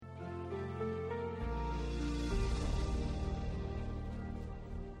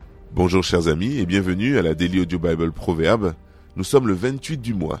Bonjour chers amis et bienvenue à la Daily Audio Bible Proverbe. Nous sommes le 28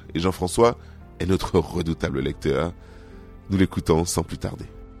 du mois et Jean-François est notre redoutable lecteur. Nous l'écoutons sans plus tarder.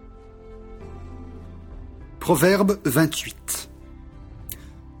 Proverbe 28.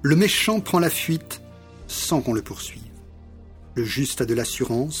 Le méchant prend la fuite sans qu'on le poursuive. Le juste a de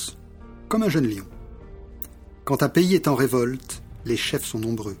l'assurance, comme un jeune lion. Quand un pays est en révolte, les chefs sont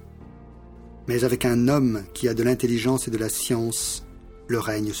nombreux. Mais avec un homme qui a de l'intelligence et de la science, le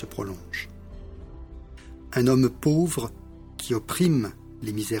règne se prolonge. Un homme pauvre qui opprime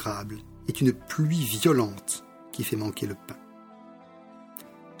les misérables est une pluie violente qui fait manquer le pain.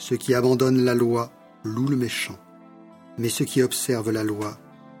 Ceux qui abandonnent la loi louent le méchant, mais ceux qui observent la loi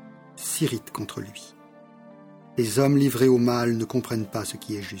s'irritent contre lui. Les hommes livrés au mal ne comprennent pas ce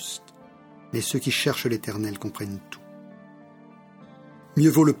qui est juste, mais ceux qui cherchent l'Éternel comprennent tout. Mieux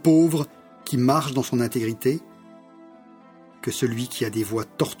vaut le pauvre qui marche dans son intégrité que celui qui a des voies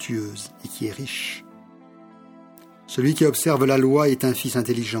tortueuses et qui est riche. Celui qui observe la loi est un fils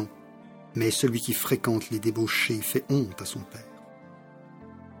intelligent, mais celui qui fréquente les débauchés fait honte à son père.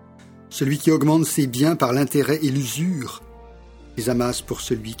 Celui qui augmente ses biens par l'intérêt et l'usure les amasse pour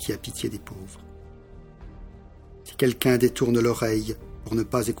celui qui a pitié des pauvres. Si quelqu'un détourne l'oreille pour ne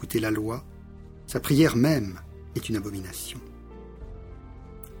pas écouter la loi, sa prière même est une abomination.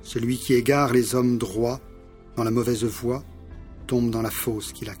 Celui qui égare les hommes droits dans la mauvaise voie tombe dans la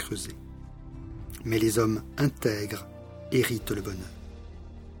fosse qu'il a creusée. Mais les hommes intègres héritent le bonheur.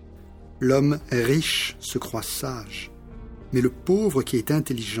 L'homme riche se croit sage, mais le pauvre qui est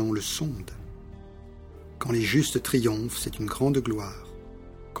intelligent le sonde. Quand les justes triomphent, c'est une grande gloire.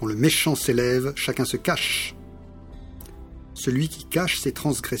 Quand le méchant s'élève, chacun se cache. Celui qui cache ses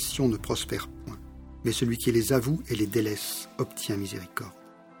transgressions ne prospère point, mais celui qui les avoue et les délaisse obtient miséricorde.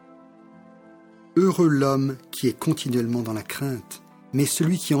 Heureux l'homme qui est continuellement dans la crainte, mais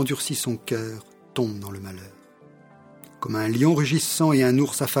celui qui endurcit son cœur tombe dans le malheur. Comme un lion rugissant et un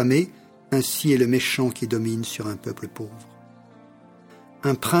ours affamé, ainsi est le méchant qui domine sur un peuple pauvre.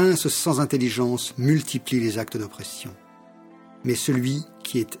 Un prince sans intelligence multiplie les actes d'oppression, mais celui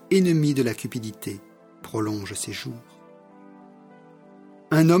qui est ennemi de la cupidité prolonge ses jours.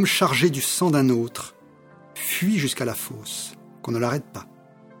 Un homme chargé du sang d'un autre fuit jusqu'à la fosse, qu'on ne l'arrête pas.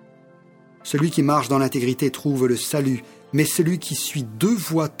 Celui qui marche dans l'intégrité trouve le salut, mais celui qui suit deux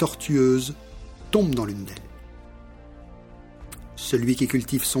voies tortueuses tombe dans l'une d'elles. Celui qui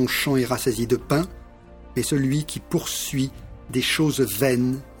cultive son champ est rassasié de pain, mais celui qui poursuit des choses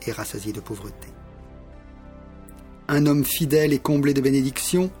vaines est rassasié de pauvreté. Un homme fidèle est comblé de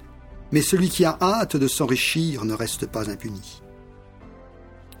bénédictions, mais celui qui a hâte de s'enrichir ne reste pas impuni.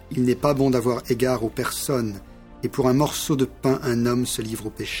 Il n'est pas bon d'avoir égard aux personnes, et pour un morceau de pain, un homme se livre au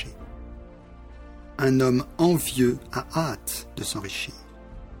péché. Un homme envieux a hâte de s'enrichir,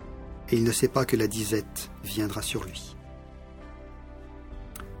 et il ne sait pas que la disette viendra sur lui.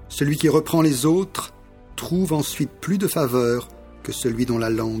 Celui qui reprend les autres trouve ensuite plus de faveur que celui dont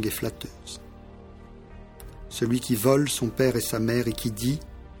la langue est flatteuse. Celui qui vole son père et sa mère et qui dit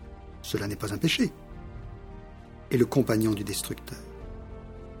 « cela n'est pas un péché » est le compagnon du destructeur.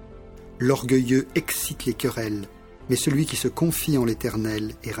 L'orgueilleux excite les querelles, mais celui qui se confie en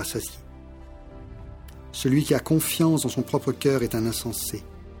l'Éternel est rassasié. Celui qui a confiance dans son propre cœur est un insensé,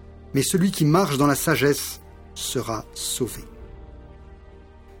 mais celui qui marche dans la sagesse sera sauvé.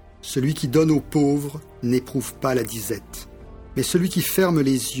 Celui qui donne aux pauvres n'éprouve pas la disette, mais celui qui ferme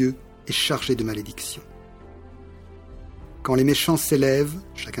les yeux est chargé de malédiction. Quand les méchants s'élèvent,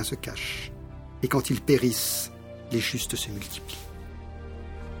 chacun se cache, et quand ils périssent, les justes se multiplient.